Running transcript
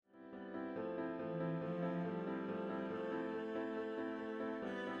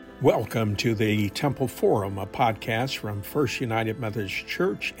Welcome to the Temple Forum, a podcast from First United Methodist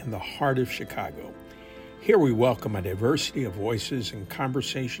Church in the heart of Chicago. Here we welcome a diversity of voices and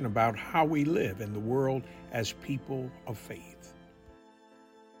conversation about how we live in the world as people of faith.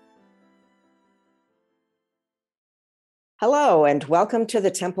 Hello, and welcome to the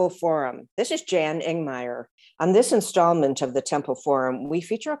Temple Forum. This is Jan Ingmeyer. On this installment of the Temple Forum, we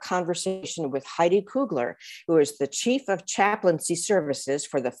feature a conversation with Heidi Kugler, who is the Chief of Chaplaincy Services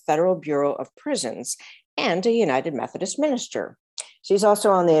for the Federal Bureau of Prisons and a United Methodist minister. She's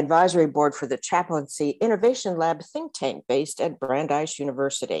also on the advisory board for the Chaplaincy Innovation Lab think tank based at Brandeis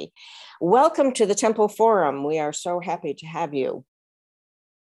University. Welcome to the Temple Forum. We are so happy to have you.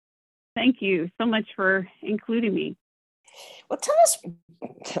 Thank you so much for including me. Well, tell us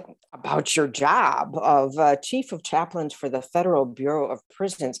about your job of Chief of Chaplains for the Federal Bureau of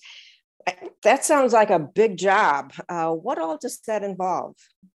Prisons. That sounds like a big job. What all does that involve?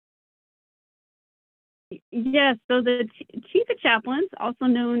 Yes, so the Chief of Chaplains, also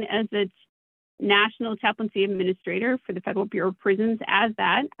known as the National Chaplaincy Administrator for the Federal Bureau of Prisons, as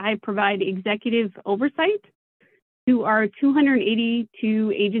that, I provide executive oversight to our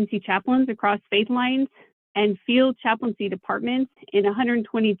 282 agency chaplains across faith lines and field chaplaincy departments in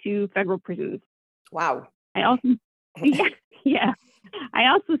 122 federal prisons. Wow. I also, I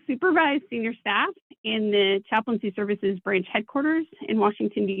also supervise senior staff in the Chaplaincy Services branch headquarters in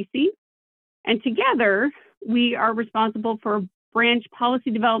Washington, D.C. And together, we are responsible for branch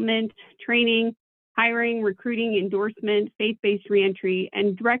policy development, training, hiring, recruiting, endorsement, faith-based reentry,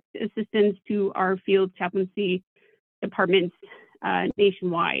 and direct assistance to our field chaplaincy departments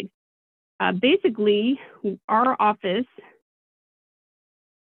nationwide. Basically, our office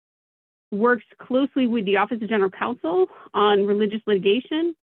works closely with the Office of General Counsel on religious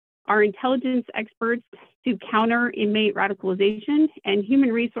litigation, our intelligence experts to counter inmate radicalization, and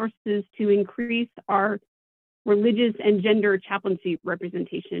human resources to increase our religious and gender chaplaincy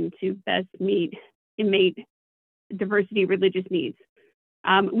representation to best meet inmate diversity religious needs.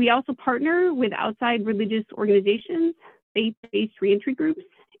 We also partner with outside religious organizations, faith-based reentry groups,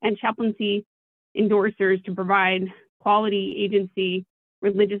 and chaplaincy endorsers to provide quality agency,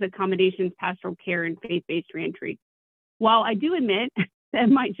 religious accommodations, pastoral care, and faith-based reentry. While I do admit that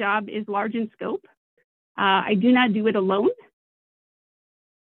my job is large in scope, I do not do it alone.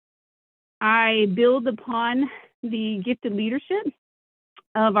 I build upon the gifted leadership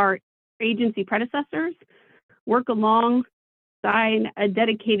of our agency predecessors, work alongside a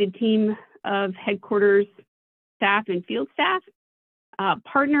dedicated team of headquarters staff and field staff,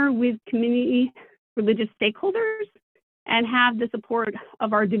 partner with community religious stakeholders, and have the support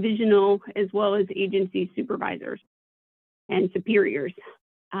of our divisional as well as agency supervisors and superiors.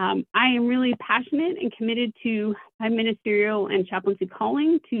 I am really passionate and committed to my ministerial and chaplaincy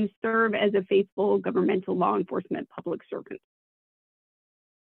calling to serve as a faithful governmental law enforcement public servant.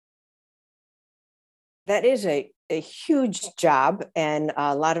 That is a huge job and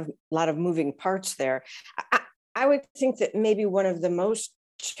a lot of moving parts there. I would think that maybe one of the most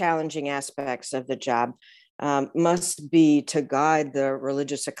challenging aspects of the job must be to guide the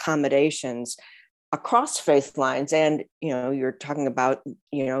religious accommodations across faith lines. And, you're talking about,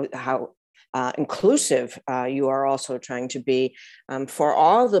 how inclusive you are also trying to be for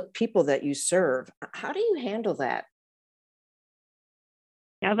all the people that you serve. How do you handle that?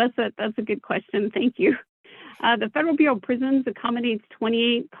 Yeah, that's a good question. Thank you. The Federal Bureau of Prisons accommodates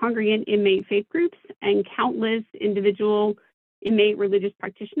 28 congregant inmate faith groups and countless individual inmate religious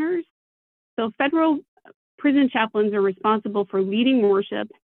practitioners. So federal prison chaplains are responsible for leading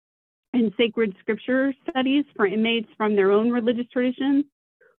worship and sacred scripture studies for inmates from their own religious traditions,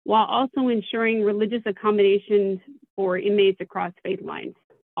 while also ensuring religious accommodations for inmates across faith lines,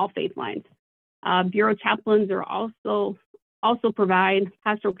 all faith lines. Bureau chaplains are also provide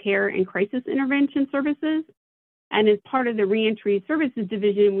pastoral care and crisis intervention services. And as part of the Reentry Services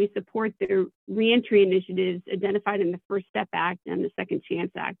Division, we support the reentry initiatives identified in the First Step Act and the Second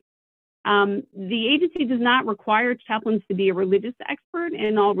Chance Act. The agency does not require chaplains to be a religious expert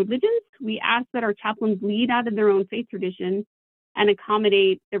in all religions. We ask that our chaplains lead out of their own faith tradition and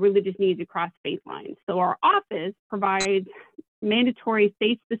accommodate the religious needs across faith lines. So our office provides mandatory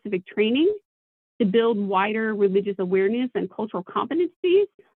faith-specific training to build wider religious awareness and cultural competencies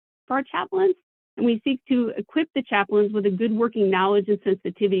for our chaplains. And we seek to equip the chaplains with a good working knowledge and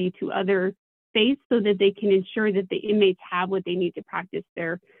sensitivity to other faiths so that they can ensure that the inmates have what they need to practice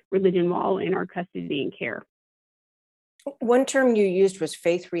their religion while in our custody and care. One term you used was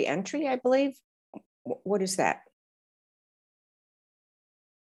faith reentry, I believe. What is that?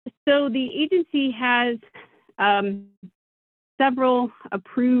 So the agency has several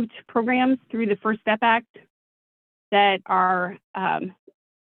approved programs through the First Step Act that are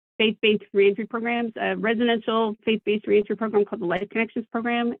faith-based reentry programs, a residential faith-based reentry program called the Life Connections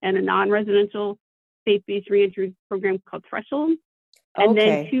Program, and a non-residential faith-based reentry program called Threshold. And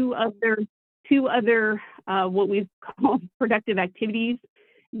then two other what we've called productive activities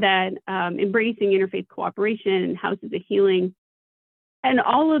that embracing interfaith cooperation and houses of healing. And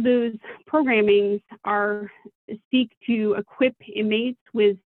all of those programmings seek to equip inmates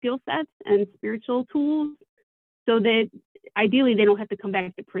with skill sets and spiritual tools so that ideally they don't have to come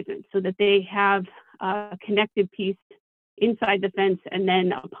back to prison, so that they have a connective piece inside the fence and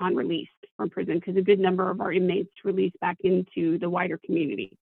then upon release from prison, because a good number of our inmates release back into the wider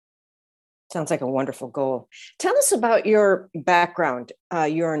community. Sounds like a wonderful goal. Tell us about your background.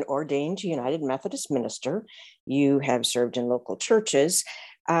 You're an ordained United Methodist minister. You have served in local churches.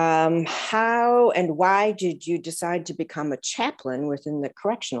 How and why did you decide to become a chaplain within the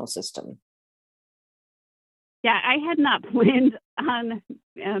correctional system? Yeah, I had not planned on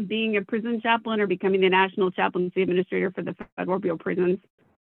being a prison chaplain or becoming the National Chaplaincy Administrator for the Federal Bureau of Prisons.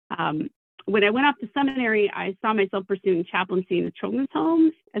 When I went off to seminary, I saw myself pursuing chaplaincy in the children's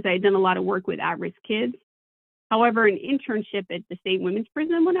home, as I had done a lot of work with at-risk kids. However, an internship at the State Women's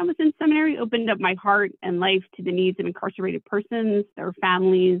Prison when I was in seminary opened up my heart and life to the needs of incarcerated persons, their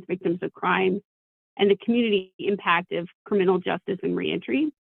families, victims of crime, and the community impact of criminal justice and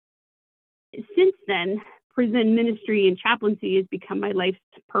reentry. Since then, prison ministry and chaplaincy has become my life's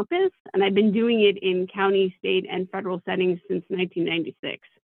purpose, and I've been doing it in county, state, and federal settings since 1996.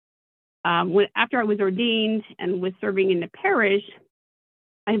 After I was ordained and was serving in the parish,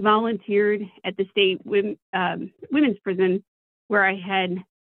 I volunteered at the State Women's Prison, where I had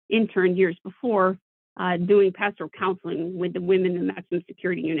interned years before, doing pastoral counseling with the women in maximum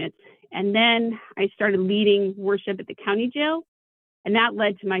security units. And then I started leading worship at the county jail, and that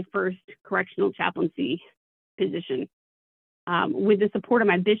led to my first correctional chaplaincy position. With the support of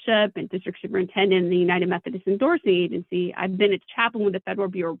my bishop and district superintendent and the United Methodist Endorsing Agency, I've been a chaplain with the Federal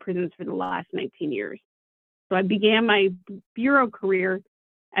Bureau of Prisons for the last 19 years. So I began my bureau career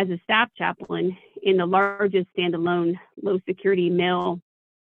as a staff chaplain in the largest standalone low-security male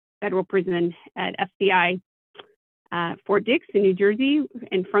federal prison at FBI Fort Dix in New Jersey.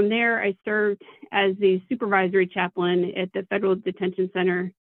 And from there, I served as the supervisory chaplain at the Federal Detention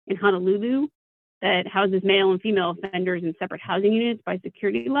Center in Honolulu that houses male and female offenders in separate housing units by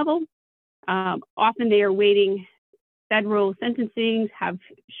security level. Often they are waiting federal sentencing, have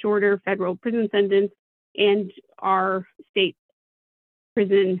shorter federal prison sentence, and are state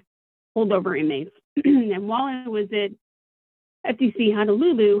prison holdover inmates. And while I was at FDC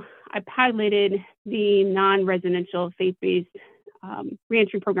Honolulu, I piloted the non-residential faith-based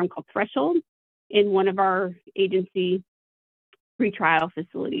reentry program called Threshold in one of our agency pretrial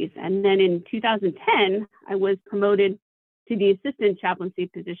facilities. And then in 2010, I was promoted to the assistant chaplaincy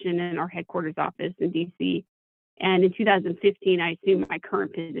position in our headquarters office in DC. And in 2015, I assumed my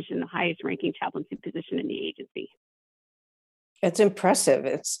current position, the highest ranking chaplaincy position in the agency. It's impressive.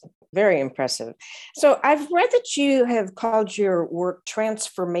 It's very impressive. So I've read that you have called your work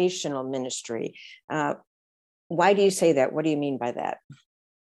transformational ministry. Why do you say that? What do you mean by that?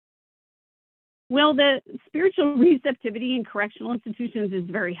 Well, the spiritual receptivity in correctional institutions is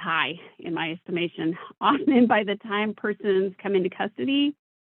very high, in my estimation. Often by the time persons come into custody,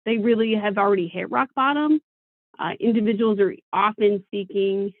 they really have already hit rock bottom. Individuals are often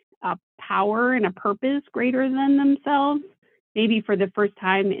seeking a power and a purpose greater than themselves, maybe for the first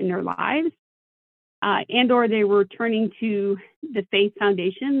time in their lives, and or they were turning to the faith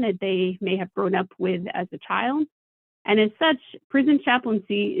foundation that they may have grown up with as a child. And as such, prison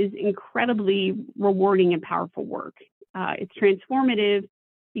chaplaincy is incredibly rewarding and powerful work. It's transformative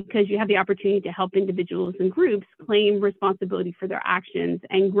because you have the opportunity to help individuals and groups claim responsibility for their actions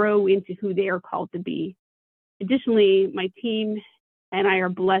and grow into who they are called to be. Additionally, my team and I are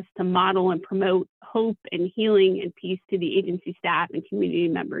blessed to model and promote hope and healing and peace to the agency staff and community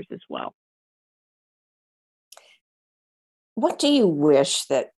members as well. What do you wish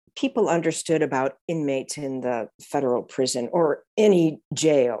that people understood about inmates in the federal prison or any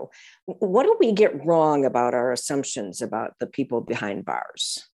jail? What do we get wrong about our assumptions about the people behind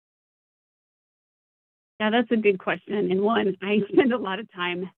bars? Yeah, that's a good question. And one I spend a lot of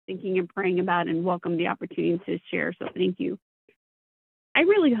time thinking and praying about and welcome the opportunity to share. So thank you. I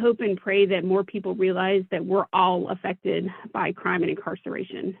really hope and pray that more people realize that we're all affected by crime and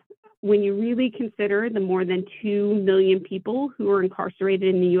incarceration. When you really consider the more than 2 million people who are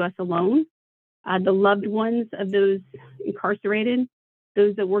incarcerated in the U.S. alone, the loved ones of those incarcerated,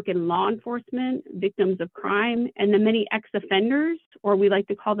 those that work in law enforcement, victims of crime, and the many ex-offenders, or we like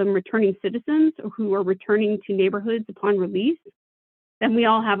to call them returning citizens, who are returning to neighborhoods upon release, then we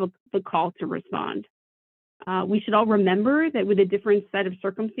all have the call to respond. We should all remember that with a different set of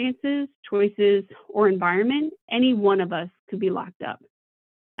circumstances, choices, or environment, any one of us could be locked up.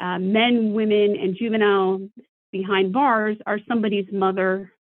 Men, women, and juveniles behind bars are somebody's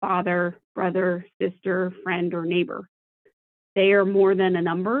mother, father, brother, sister, friend, or neighbor. They are more than a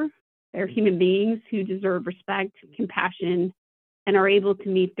number. They're human beings who deserve respect, compassion, and are able to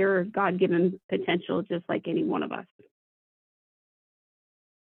meet their God-given potential just like any one of us.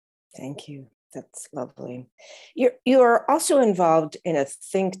 Thank you. That's lovely. You're also involved in a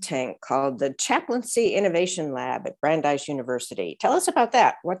think tank called the Chaplaincy Innovation Lab at Brandeis University. Tell us about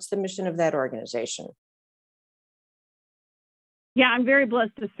that. What's the mission of that organization? Yeah, I'm very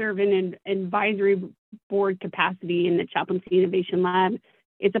blessed to serve in an advisory board capacity in the Chaplaincy Innovation Lab.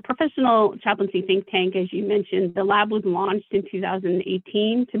 It's a professional chaplaincy think tank, as you mentioned. The lab was launched in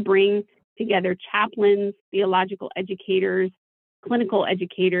 2018 to bring together chaplains, theological educators, clinical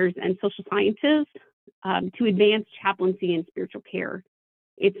educators, and social scientists to advance chaplaincy and spiritual care.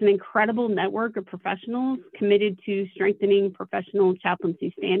 It's an incredible network of professionals committed to strengthening professional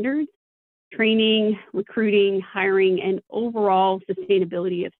chaplaincy standards, training, recruiting, hiring, and overall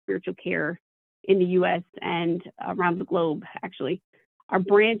sustainability of spiritual care in the U.S. and around the globe, actually. Our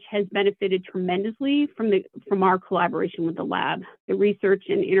branch has benefited tremendously from our collaboration with the lab. The research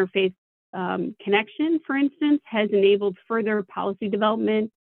and interfaith connection, for instance, has enabled further policy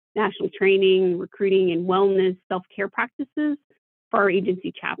development, national training, recruiting, and wellness self-care practices for our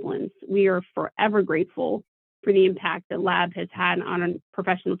agency chaplains. We are forever grateful for the impact the lab has had on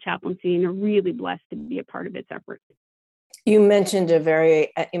professional chaplaincy and are really blessed to be a part of its efforts. You mentioned a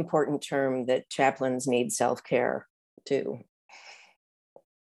very important term that chaplains need self-care too.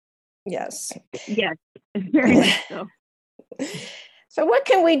 Yes. Yes, very much so. So what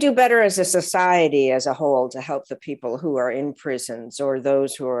can we do better as a society as a whole to help the people who are in prisons or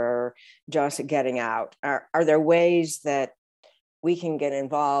those who are just getting out? Are there ways that we can get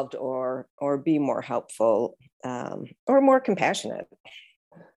involved or be more helpful or more compassionate?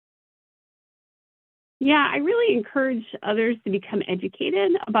 Yeah, I really encourage others to become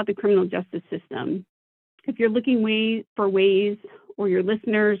educated about the criminal justice system. If you're looking for ways, or your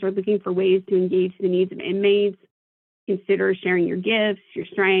listeners are looking for ways to engage the needs of inmates, consider sharing your gifts, your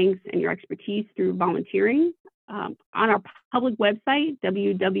strengths, and your expertise through volunteering. On our public website,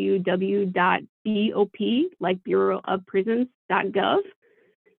 www.bop, like Bureau of Prisons.gov,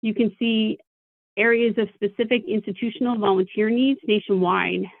 you can see areas of specific institutional volunteer needs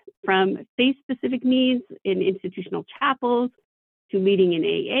nationwide, from faith-specific needs in institutional chapels to leading an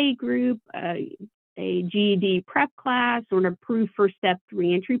AA group, a GED prep class, or an approved First Step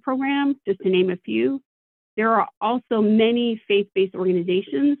reentry program, just to name a few. There are also many faith-based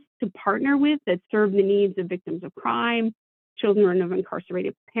organizations to partner with that serve the needs of victims of crime, children of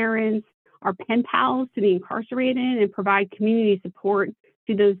incarcerated parents, our pen pals to the incarcerated, and provide community support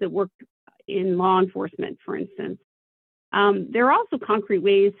to those that work in law enforcement, for instance. There are also concrete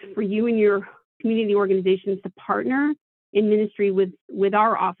ways for you and your community organizations to partner in ministry with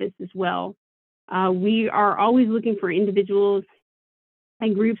our office as well. We are always looking for individuals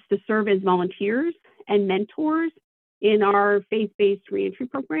and groups to serve as volunteers and mentors in our faith-based reentry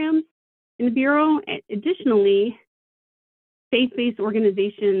programs in the Bureau. Additionally, faith-based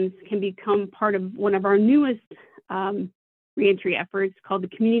organizations can become part of one of our newest reentry efforts called the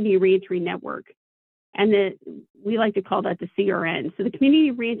Community Reentry Network. And we like to call that the CRN. So the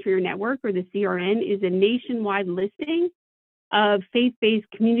Community Reentry Network, or the CRN, is a nationwide listing of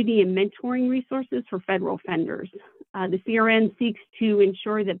faith-based community and mentoring resources for federal offenders. The CRN seeks to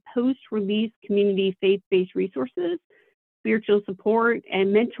ensure that post-release community faith-based resources, spiritual support,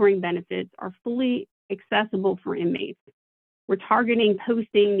 and mentoring benefits are fully accessible for inmates. We're targeting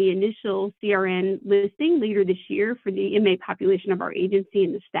posting the initial CRN listing later this year for the inmate population of our agency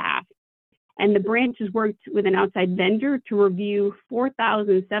and the staff. And the branch has worked with an outside vendor to review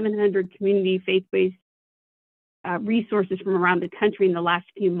 4,700 community faith-based resources from around the country in the last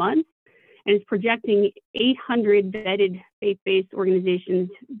few months, and is projecting 800 vetted faith-based organizations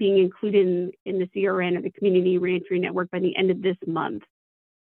being included in the CRN, or the Community Reentry Network, by the end of this month.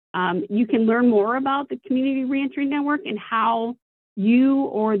 You can learn more about the Community Reentry Network and how you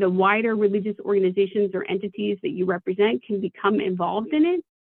or the wider religious organizations or entities that you represent can become involved in it.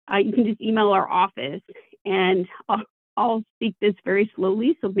 You can just email our office, and I'll speak this very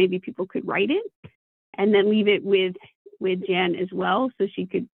slowly, so maybe people could write it, and then leave it with Jan as well, so she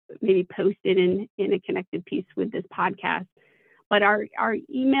could maybe post it in a connected piece with this podcast. But our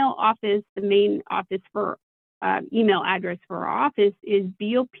email office, the main office for email address for our office is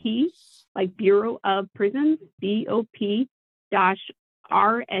BOP, like Bureau of Prisons, BOP-RSD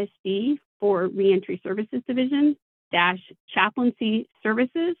for Reentry Services Division, chaplaincy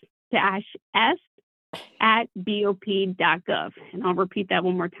services -S at BOP.gov. And I'll repeat that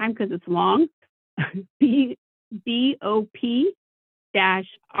one more time because it's long. BOP-RSD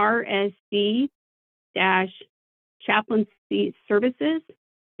chaplaincy services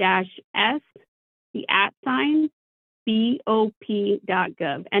 -S, the @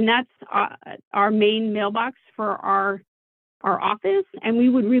 BOP.gov. And that's our main mailbox for our office. And we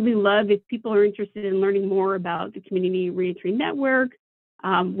would really love if people are interested in learning more about the Community Reentry Network,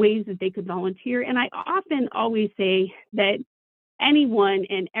 ways that they could volunteer. And I often always say that anyone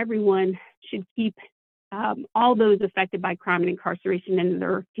and everyone should keep all those affected by crime and incarceration in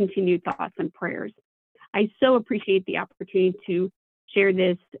their continued thoughts and prayers. I so appreciate the opportunity to share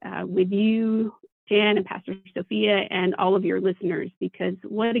this with you, Jan and Pastor Sophia, and all of your listeners, because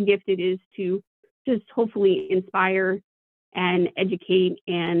what a gift it is to just hopefully inspire and educate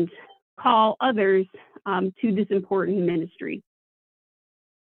and call others to this important ministry.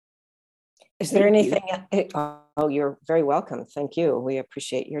 Is there anything? Oh, you're very welcome. Thank you. We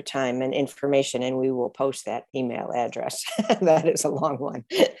appreciate your time and information, and we will post that email address. That is a long one.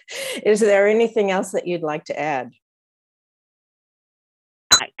 Is there anything else that you'd like to add?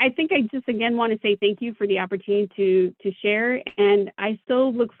 I think I just again want to say thank you for the opportunity to share, and I so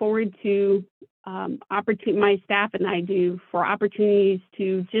look forward to my staff and I do for opportunities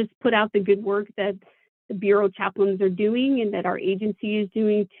to just put out the good work that the Bureau chaplains are doing and that our agency is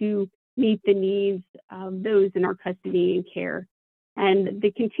doing to meet the needs of those in our custody and care. And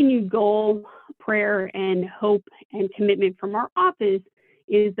the continued goal, prayer, and hope and commitment from our office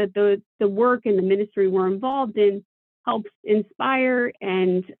is that the work and the ministry we're involved in helps inspire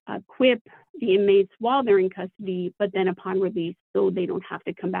and equip the inmates while they're in custody, but then upon release, so they don't have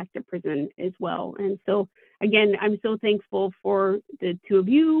to come back to prison as well. And so, again, I'm so thankful for the two of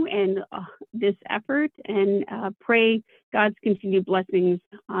you and this effort, and pray God's continued blessings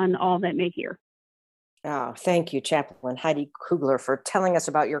on all that may hear. Oh, thank you, Chaplain Heidi Kugler, for telling us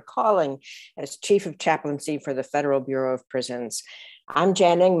about your calling as Chief of Chaplaincy for the Federal Bureau of Prisons. I'm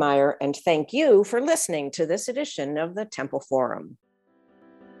Jan Engmeyer, and thank you for listening to this edition of the Temple Forum.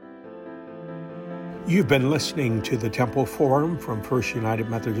 You've been listening to the Temple Forum from First United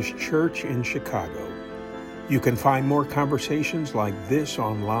Methodist Church in Chicago. You can find more conversations like this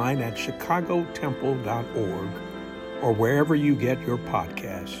online at chicagotemple.org or wherever you get your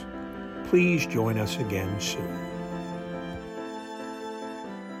podcasts. Please join us again soon.